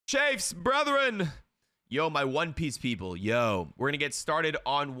Chafes, brethren. Yo, my One Piece people. Yo, we're going to get started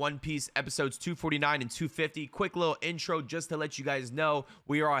on One Piece episodes 249 and 250. Quick little intro just to let you guys know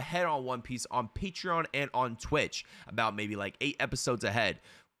we are ahead on One Piece on Patreon and on Twitch. About maybe like 8 episodes ahead.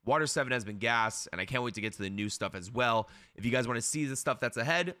 Water 7 has been gas, and I can't wait to get to the new stuff as well. If you guys want to see the stuff that's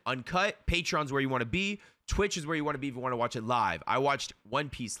ahead, uncut, Patreon's where you want to be. Twitch is where you want to be if you want to watch it live. I watched One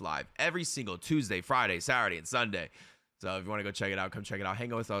Piece live every single Tuesday, Friday, Saturday, and Sunday. So if you want to go check it out, come check it out.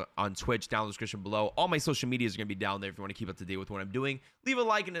 Hang out with us on Twitch, down in the description below. All my social medias are going to be down there if you want to keep up to date with what I'm doing. Leave a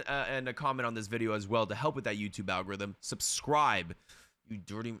like and a comment on this video as well to help with that YouTube algorithm. Subscribe. You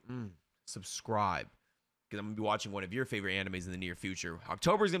dirty... subscribe. Because I'm going to be watching one of your favorite animes in the near future.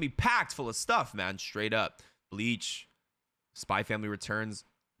 October is going to be packed full of stuff, man. Straight up. Bleach. Spy Family Returns.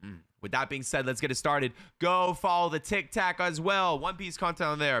 With that being said, let's get it started. Go follow the TikTok as well. One Piece content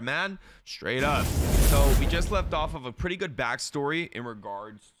on there, man. Straight up. So we just left off of a pretty good backstory in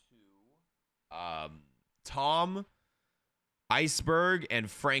regards to Tom, Iceberg,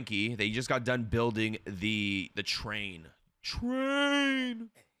 and Frankie. They just got done building the train.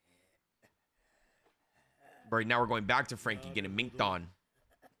 Right now we're going back to Frankie getting minked on.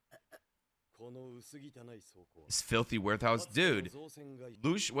 This filthy warehouse dude.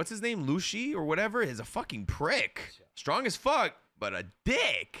 What's his name? Lucy or whatever is a fucking prick. Strong as fuck, but a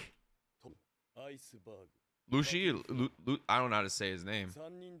dick. Lucy, I don't know how to say his name.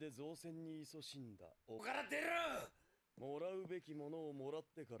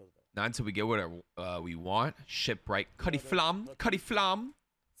 Not until we get whatever we want. Shipwright. Cuddy Flam. Cuddy Flam.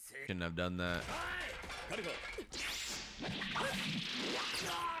 Shouldn't have done that.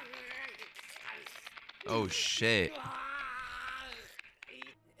 Oh shit.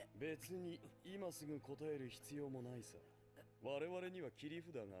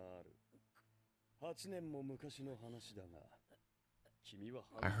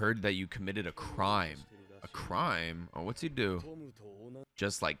 I heard that you committed a crime. A crime? Oh, what's he do?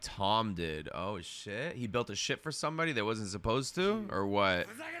 Just like Tom did. Oh shit. He built a ship for somebody that wasn't supposed to? Or what?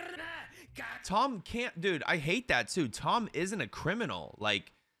 Tom can't, dude, I hate that too. Tom isn't a criminal.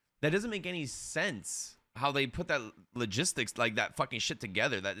 Like, that doesn't make any sense how they put that logistics, like that fucking shit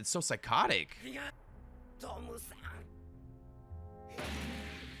together. That it's so psychotic.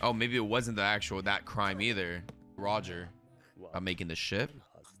 Oh, maybe it wasn't the actual that crime either. Roger, about making the ship.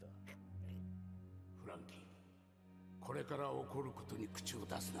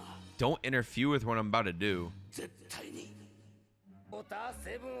 Don't interfere with what I'm about to do.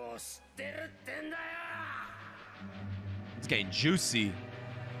 It's getting juicy.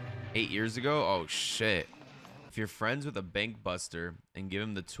 8 years ago? Oh shit. If you're friends with a bank buster and give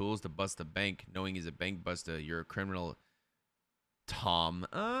him the tools to bust a bank, knowing he's a bank buster, you're a criminal. Tom.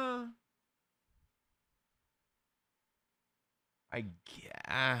 I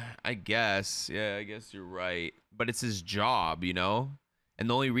guess. Yeah, I guess you're right. But it's his job, you know? And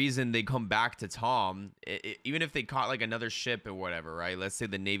the only reason they come back to Tom, even if they caught like another ship or whatever, right? Let's say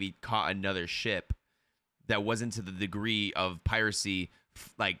the Navy caught another ship that wasn't to the degree of piracy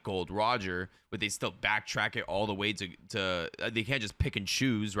like Gold Roger, but they still backtrack it all the way to they can't just pick and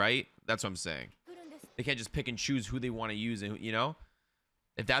choose, right? That's what I'm saying. They can't just pick and choose who they want to use, and you know,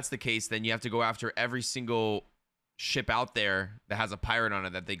 if that's the case, then you have to go after every single ship out there that has a pirate on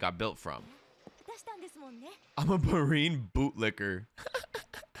it that they got built from. I'm a marine bootlicker.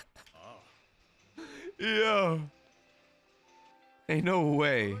 Yeah. Ain't no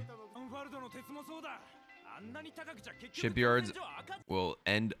way. Shipyards will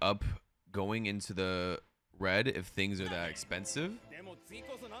end up going into the red if things are that expensive.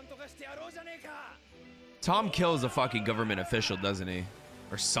 Tom kills a fucking government official, doesn't he?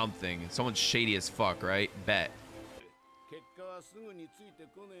 Or something. Someone's shady as fuck, right? Bet.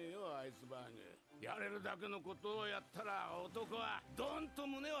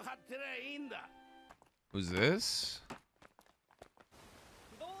 Who's this?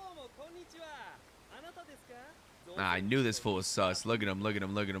 Nah, I knew this fool was sus. Look at him, look at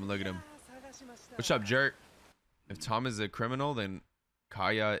him, look at him, look at him. What's up, jerk? If Tom is a criminal, then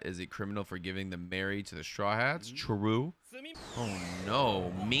Kaya is a criminal for giving them Mary to the Straw Hats. True. Oh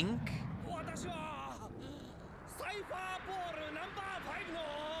no, Mink?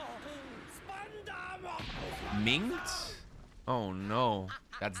 Minked? Oh no.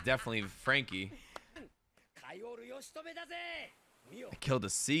 That's definitely Frankie. I killed a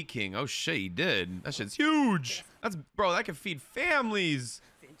Sea King. Oh shit, he did. That shit's huge. That's, bro, that can feed families.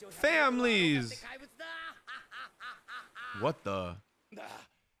 Families. What the?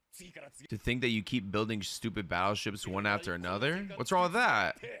 To think that you keep building stupid battleships one after another? What's wrong with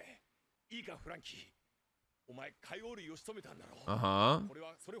that? Uh-huh.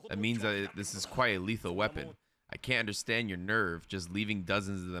 That means that this is quite a lethal weapon. I can't understand your nerve just leaving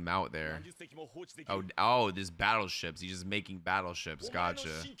dozens of them out there. Oh, there's battleships. He's just making battleships. Gotcha.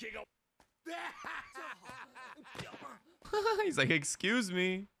 He's like, excuse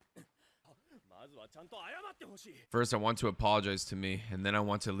me. First, I want to apologize to me, and then I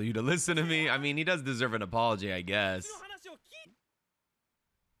want you to listen to me. I mean, he does deserve an apology, I guess.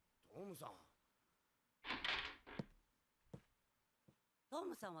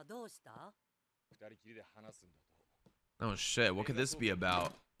 Oh shit, what could this be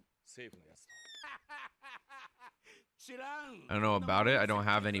about? I don't know about it. I don't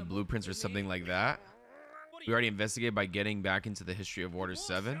have any blueprints or something like that. We already investigated by getting back into the history of Order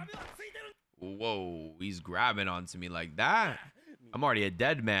 7. Whoa, he's grabbing onto me like that. I'm already a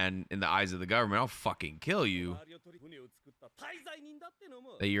dead man in the eyes of the government. I'll fucking kill you.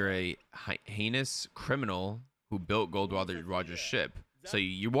 That you're a heinous criminal who built Goldwater Roger's ship. So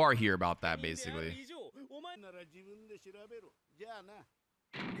you are here about that, basically.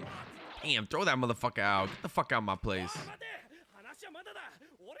 Damn, throw that motherfucker out. Get the fuck out of my place.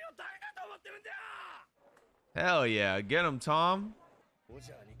 Hell yeah, get him, Tom.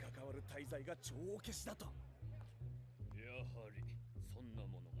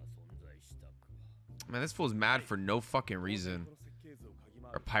 Man, this fool's mad for no fucking reason.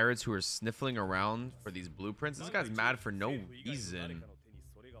 Are pirates who are sniffling around for these blueprints? This guy's mad for no reason.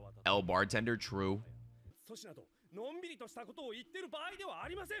 L bartender, true.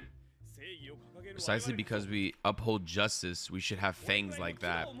 Precisely because we uphold justice, we should have fangs like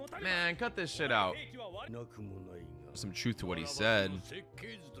that. Man, cut this shit out. Some truth to what he said.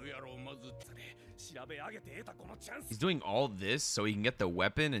 He's doing all this so he can get the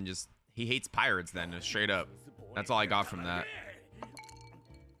weapon and just... He hates pirates then, straight up. That's all I got from that.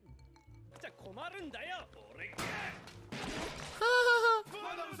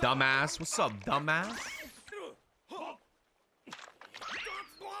 Dumbass. What's up, dumbass?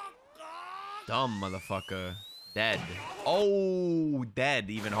 Dumb motherfucker. Dead. Oh, dead.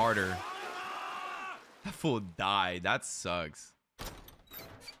 Even harder. That fool died. That sucks.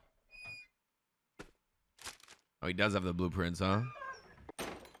 Oh, he does have the blueprints, huh?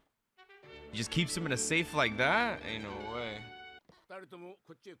 He just keeps him in a safe like that? Ain't no way.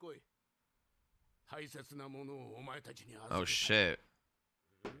 Oh, shit.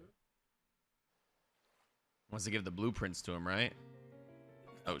 Wants to give the blueprints to him, right?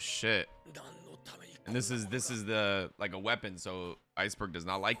 Oh, shit. And this is the, like, a weapon, so Iceberg does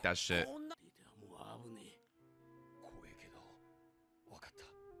not like that shit.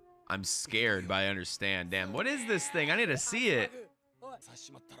 I'm scared, but I understand. Damn, what is this thing? I need to see it.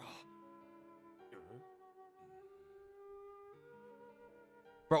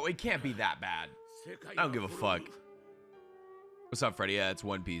 Bro, it can't be that bad. I don't give a fuck. What's up, Freddy? Yeah, it's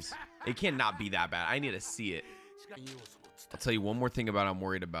One Piece. It cannot be that bad. I need to see it. I'll tell you one more thing about I'm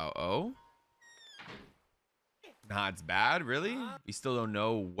worried about. Oh? Nah, it's bad? Really? We still don't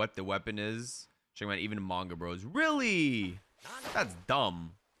know what the weapon is. Checking out even manga bros. Really? That's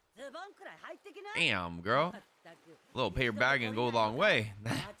dumb. Damn, girl. A little paper bag and go a long way.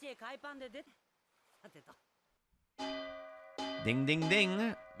 Ding, ding,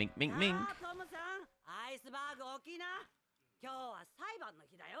 ding. Mink, mink, mink.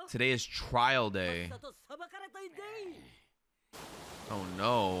 Today is trial day. Oh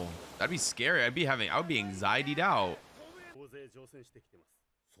no. That'd be scary. I would be anxietied out.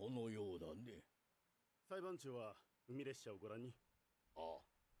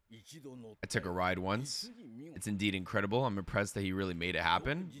 I took a ride once. It's indeed incredible. I'm impressed that he really made it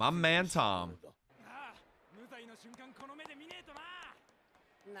happen. My man Tom.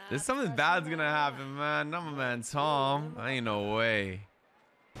 There's something bad's gonna happen, man. Not my man Tom. Ain't no way.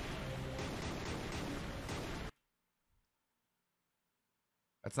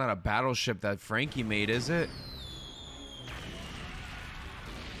 That's not a battleship that Frankie made, is it?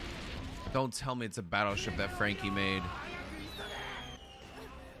 Don't tell me it's a battleship that Frankie made.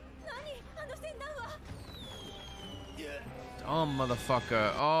 Oh,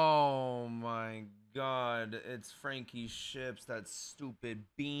 motherfucker. Oh, my God. It's Frankie's ships. That stupid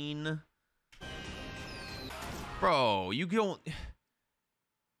bean. Bro, you don't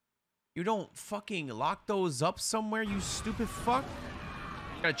fucking lock those up somewhere, you stupid fuck.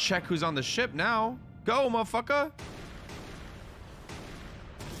 Gotta check who's on the ship now. Go, motherfucker.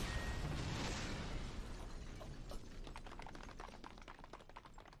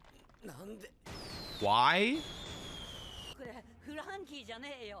 Why?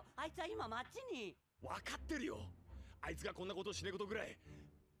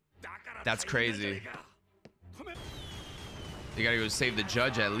 That's crazy. You gotta go save the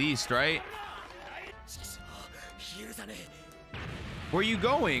judge at least, right? Where are you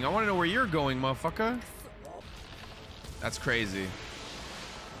going? I want to know where you're going, motherfucker. That's crazy.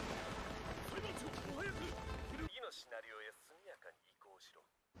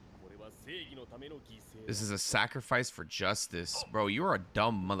 This is a sacrifice for justice. Bro, you're a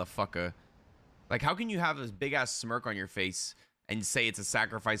dumb motherfucker. Like, how can you have this big ass smirk on your face and say it's a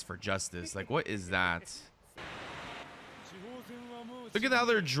sacrifice for justice? Like, what is that? Look at how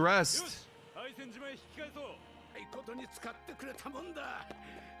they're dressed.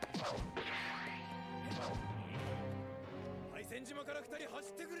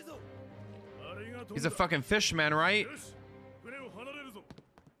 He's a fucking fish man, right?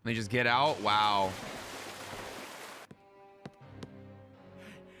 They just get out. Wow.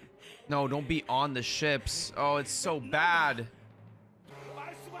 No, don't be on the ships. Oh, it's so bad.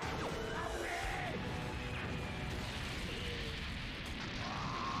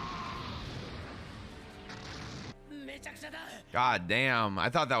 God damn. I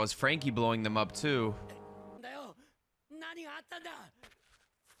thought that was Frankie blowing them up too.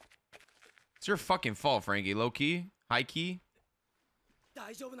 It's your fucking fault, Frankie. Low key? High key?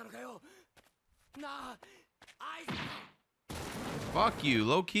 Fuck you,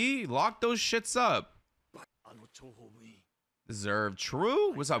 low key. Lock those shits up. Deserve.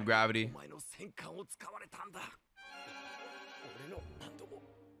 True? What's up, Gravity?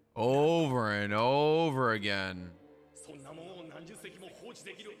 Over and over again.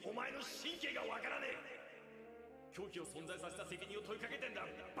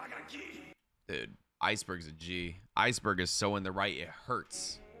 Dude, Iceberg's a G. Iceberg is so in the right, it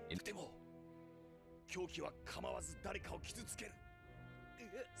hurts.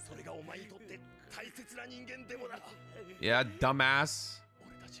 Yeah, dumbass.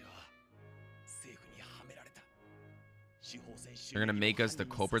 You're gonna make us the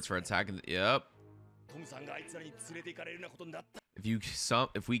culprits for attacking. Yep.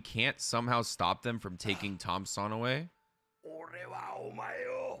 If we can't somehow stop them from taking TOMS away.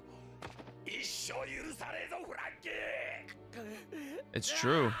 It's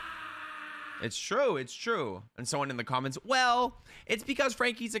true. It's true. It's true. And someone in the comments, well, it's because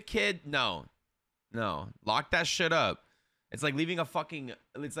Frankie's a kid. No, no, lock that shit up. It's like leaving a fucking.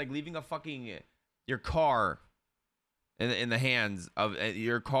 It's like leaving a fucking your car in the hands of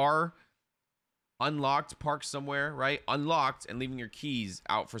your car unlocked, parked somewhere, right? Unlocked, and leaving your keys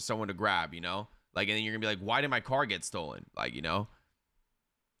out for someone to grab. You know, like, and then you're gonna be like, why did my car get stolen? Like, you know.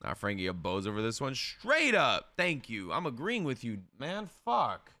 Frankie a bows over this one. Straight up. Thank you. I'm agreeing with you, man.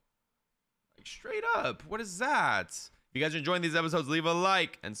 Fuck. Like, straight up. What is that? If you guys are enjoying these episodes, leave a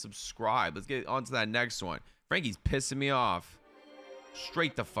like and subscribe. Let's get on to that next one. Frankie's pissing me off.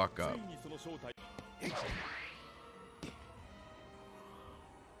 Straight the fuck up.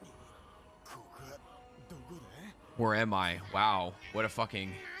 Where am I? Wow. What a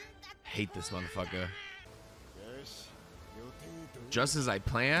fucking... hate this motherfucker. Just as I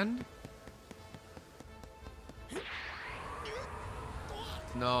planned?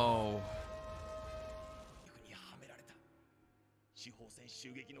 No.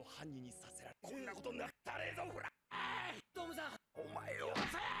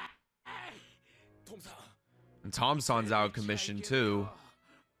 And Tom-san's out of commission too.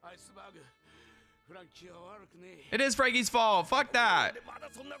 It is Frankie's fault. Fuck that.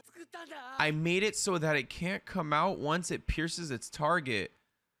 I made it so that it can't come out once it pierces its target.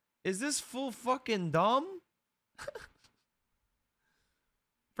 Is this fool fucking dumb?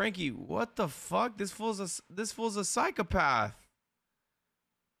 Frankie, what the fuck? This fool's a psychopath.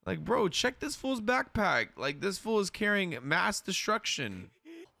 Like, bro, check this fool's backpack. Like, this fool is carrying mass destruction.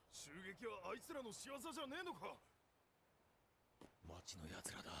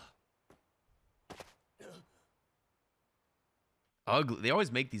 Ugly. They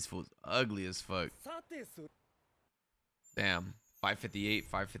always make these fools ugly as fuck. Damn. 558,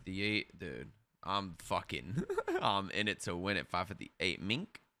 558. Dude, I'm fucking... I'm in it to win it. 558.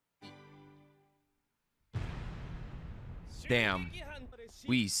 Mink. Damn.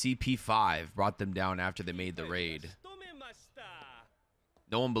 We, CP5, brought them down after they made the raid.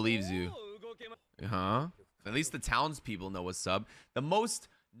 No one believes you. Huh? At least the townspeople know what's up. The most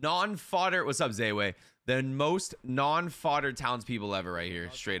non-fodder... What's up, Zayway? The most non-fodder townspeople ever right here.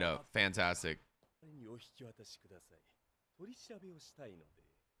 Straight up. Fantastic.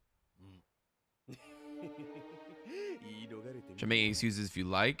 Should make excuses if you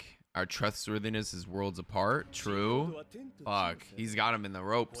like. Our trustworthiness is worlds apart. True. Fuck. He's got him in the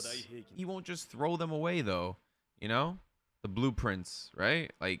ropes. He won't just throw them away, though. You know? The blueprints,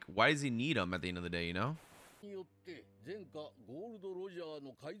 right? Like, why does he need them at the end of the day, you know?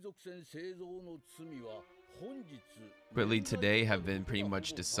 Really today have been pretty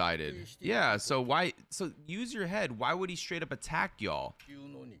much decided. Yeah, so why? So use your head. Why would he straight up attack y'all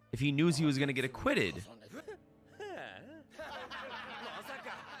if he knew he was gonna get acquitted?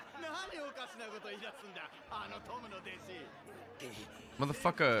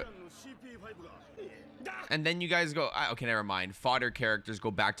 Motherfucker. And then you guys go, okay, never mind. Fodder characters go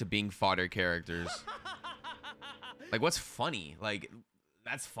back to being fodder characters. Like, what's funny? Like,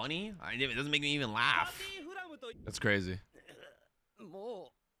 that's funny? It doesn't make me even laugh. That's crazy.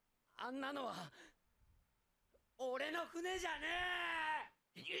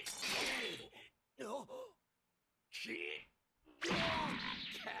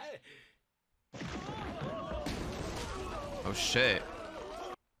 Oh shit.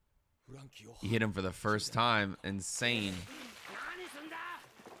 He hit him for the first time. Insane.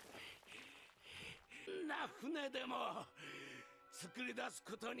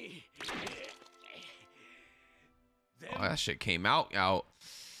 Oh, that shit came out.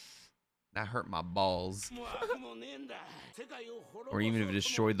 That hurt my balls. Or even if it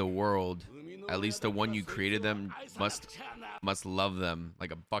destroyed the world, at least the one you created them must love them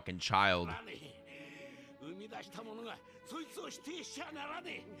like a fucking child.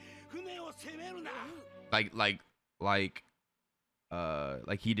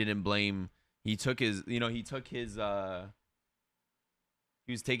 Like he didn't blame. He took his, he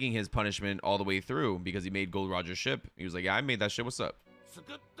was taking his punishment all the way through because he made Gold Roger's ship. He was like, yeah, I made that shit. What's up?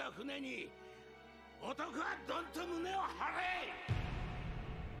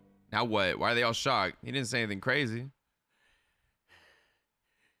 Now what? Why are they all shocked? He didn't say anything crazy.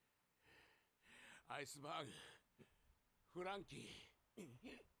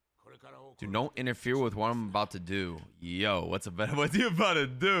 Dude, don't interfere with what I'm about to do. Yo, what's you about to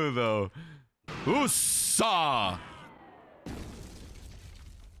do though? Usa!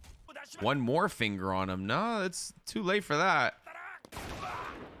 One more finger on him. No, it's too late for that.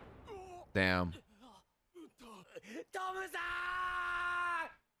 Damn.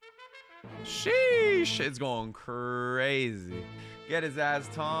 Sheesh, it's going crazy. Get his ass,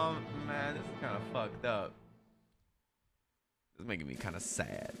 Tom. Man, this is kind of fucked up. This is making me kind of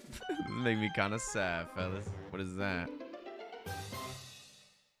sad. This is making me kind of sad, fellas. What is that?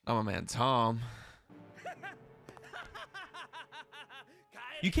 Oh, my man, Tom.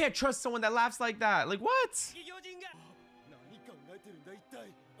 You can't trust someone that laughs like that. Like, what?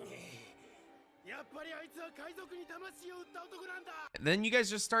 And then you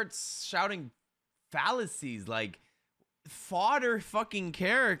guys just start shouting fallacies like fodder fucking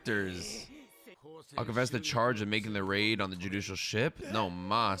characters. I'll confess the charge of making the raid on the judicial ship. No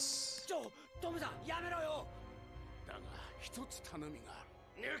mas.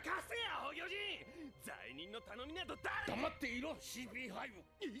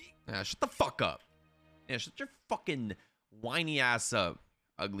 Yeah, shut the fuck up. Yeah, shut your fucking whiny ass up,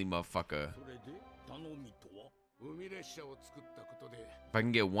 ugly motherfucker. If I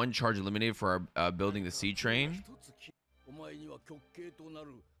can get one charge eliminated for our building the sea train.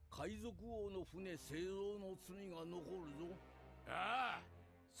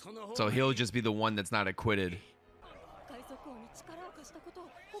 So he'll just be the one that's not acquitted.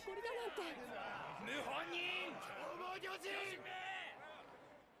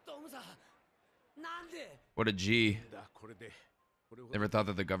 What a G. Never thought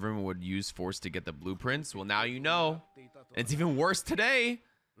that the government would use force to get the blueprints. Well, now you know. It's even worse today.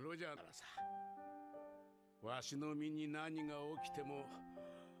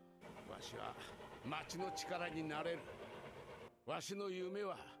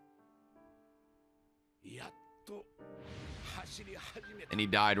 And he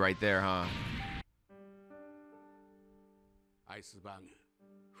died right there, huh?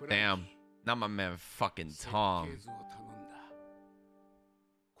 Damn. Not my man fucking Tom.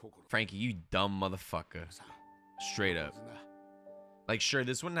 Frankie, you dumb motherfucker. Straight up. Like, sure,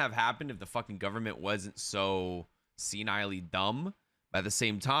 this wouldn't have happened if the fucking government wasn't so senilely dumb. But at the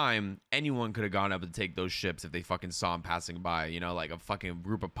same time, anyone could have gone up and take those ships if they fucking saw him passing by. You know, like a fucking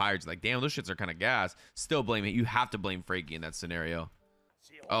group of pirates. Like, damn, those shits are kind of gas. Still blame it. You have to blame Frankie in that scenario.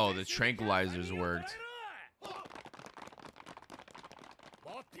 Oh, the tranquilizers worked.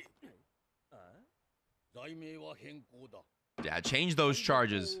 Yeah, change those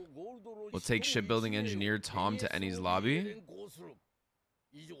charges. We'll take shipbuilding engineer Tom to Ennie's lobby.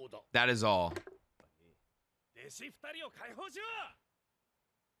 That is all.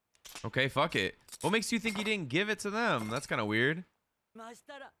 Okay, fuck it. What makes you think he didn't give it to them? That's kind of weird.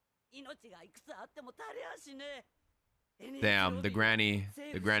 Damn, the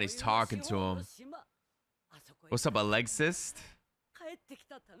granny's talking to him. What's up, Alexis?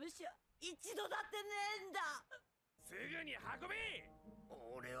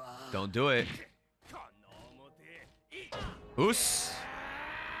 Don't do it. Oos.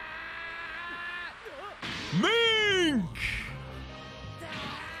 Mink!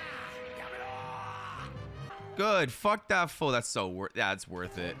 Good. Fuck that fool. That's so worth. Yeah, it's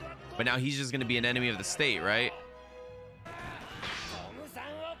worth it. But now he's just gonna be an enemy of the state, right?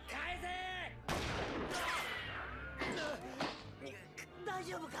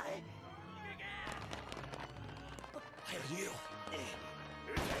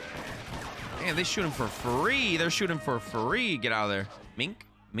 Man, they shoot him for free. They're shooting for free. Get out of there. Mink,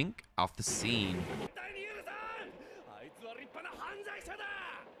 mink, off the scene.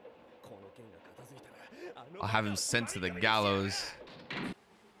 I'll have him sent to the gallows.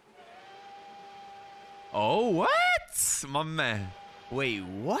 Oh, what? My man. Wait,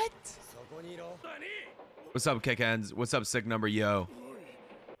 what? What's up, kickhands? What's up, sick number, yo?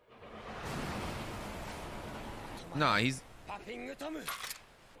 Nah, he's...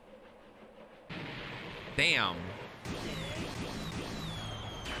 Damn.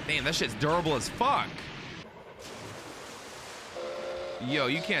 Damn, that shit's durable as fuck. Yo,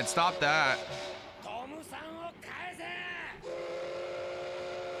 you can't stop that.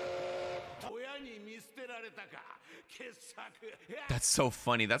 That's so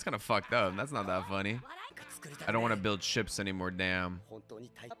funny. That's kind of fucked up. That's not that funny. I don't want to build ships anymore, damn.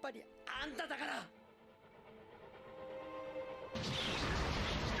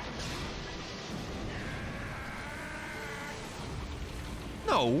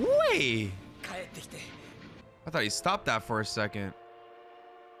 No way! I thought he stopped that for a second.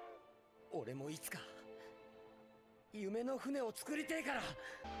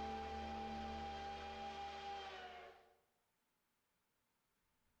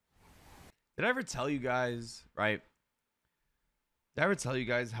 Did I ever tell you guys, right? Did I ever tell you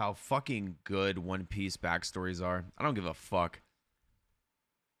guys how fucking good One Piece backstories are? I don't give a fuck.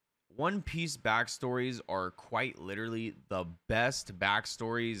 One Piece backstories are quite literally the best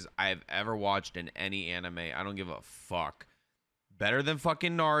backstories I've ever watched in any anime. I don't give a fuck. Better than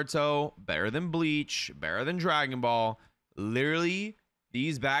fucking Naruto, better than Bleach, better than Dragon Ball. Literally,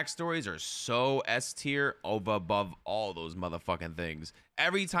 these backstories are so S tier above all those motherfucking things.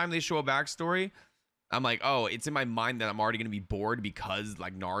 Every time they show a backstory, I'm like, oh, it's in my mind that I'm already going to be bored because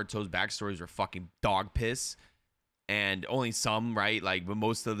like Naruto's backstories are fucking dog piss. And only some, right? Like, but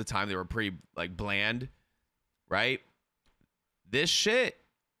most of the time they were pretty like bland, right? This shit,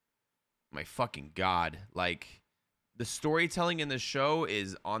 my fucking God. Like, the storytelling in the show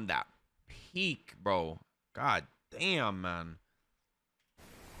is on that peak, bro. God damn, man.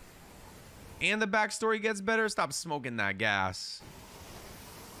 And the backstory gets better. Stop smoking that gas.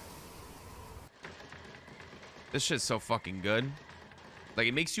 This shit's so fucking good. Like,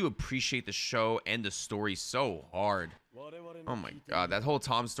 it makes you appreciate the show and the story so hard. Oh my God, that whole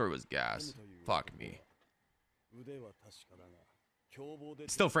TOMS story was gas. Fuck me.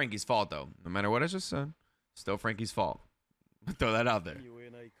 It's still Frankie's fault, though. No matter what I just said, still Frankie's fault. Throw that out there.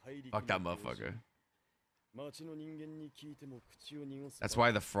 Fuck that motherfucker. That's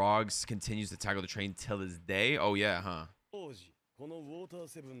why the frogs continues to tackle the train till this day. Oh yeah, huh?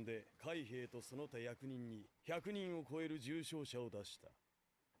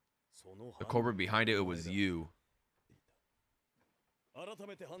 The culprit behind it was you.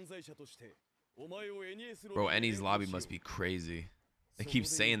 Bro, Eni's lobby must be crazy. They keep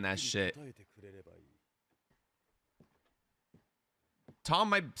saying that shit. Tom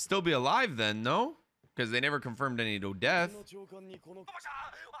might still be alive then, no? Because they never confirmed any no death.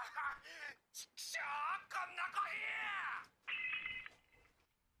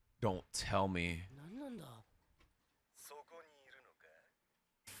 Don't tell me.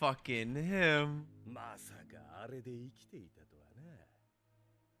 Fucking him.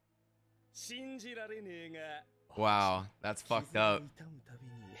 Wow, that's fucked up.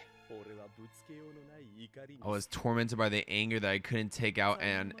 I was tormented by the anger that I couldn't take out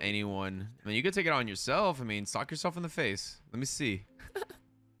on anyone. I mean, you could take it on yourself. I mean, sock yourself in the face. Let me see.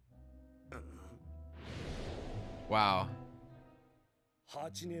 Wow.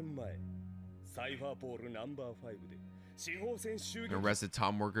 Arrested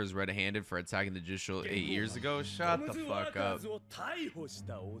Tom workers red-handed for attacking the judicial 8 years ago. Shut the fuck up.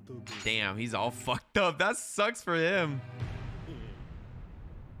 Damn, he's all fucked up. That sucks for him.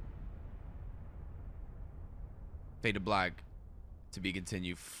 Fade to Black to be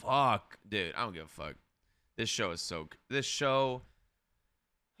continued. Fuck, dude, I don't give a fuck. This show is so. This show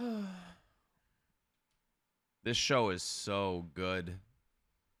is so good.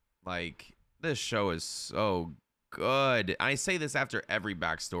 Like, This show is so good. I say this after every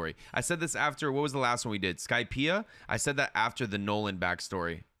backstory. I said this after, what was the last one we did? Skypiea? I said that after the Nolan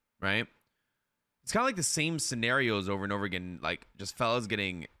backstory, right? It's kind of like the same scenarios over and over again, like just fellas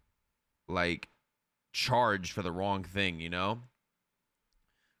getting like charged for the wrong thing, you know?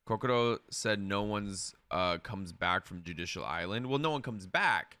 Kokoro said no one's comes back from Judicial Island. Well, no one comes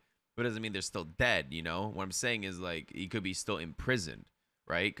back, but it doesn't mean they're still dead, you know? What I'm saying is like he could be still imprisoned,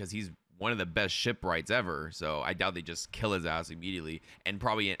 right? Because he's one of the best shipwrights ever. So I doubt they just kill his ass immediately. And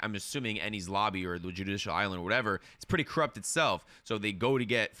probably, I'm assuming Ennie's lobby or the Judicial Island or whatever, it's pretty corrupt itself. So they go to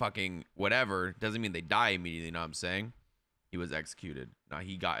get fucking whatever. Doesn't mean they die immediately, you know what I'm saying? He was executed. No,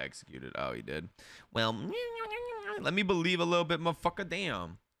 he got executed. Oh, he did. Well, let me believe a little bit, motherfucker.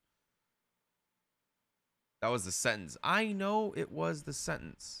 Damn. That was the sentence. I know it was the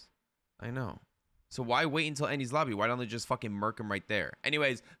sentence. I know. So why wait until Ennie's lobby? Why don't they just fucking murk him right there?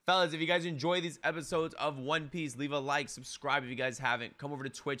 Anyways, fellas, if you guys enjoy these episodes of One Piece, leave a like, subscribe if you guys haven't. Come over to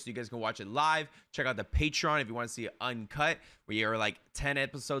Twitch so you guys can watch it live. Check out the Patreon if you want to see it uncut. We are like 10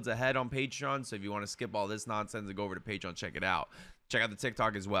 episodes ahead on Patreon. So if you want to skip all this nonsense and go over to Patreon, check it out. Check out the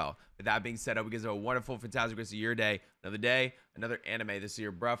TikTok as well. With that being said, I hope you guys have a wonderful, fantastic rest of your day. Another day, another anime. This is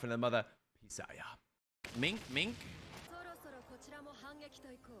your bruh from the mother. Peace out, y'all. Mink, mink.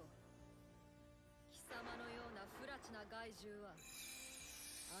 怪獣は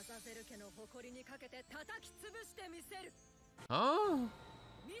アザゼル家の誇りにかけて叩き潰してみせる。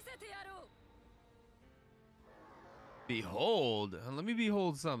見せてやろう。Behold, let me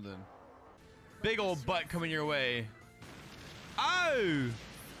behold something. Big old butt coming your way. Oh!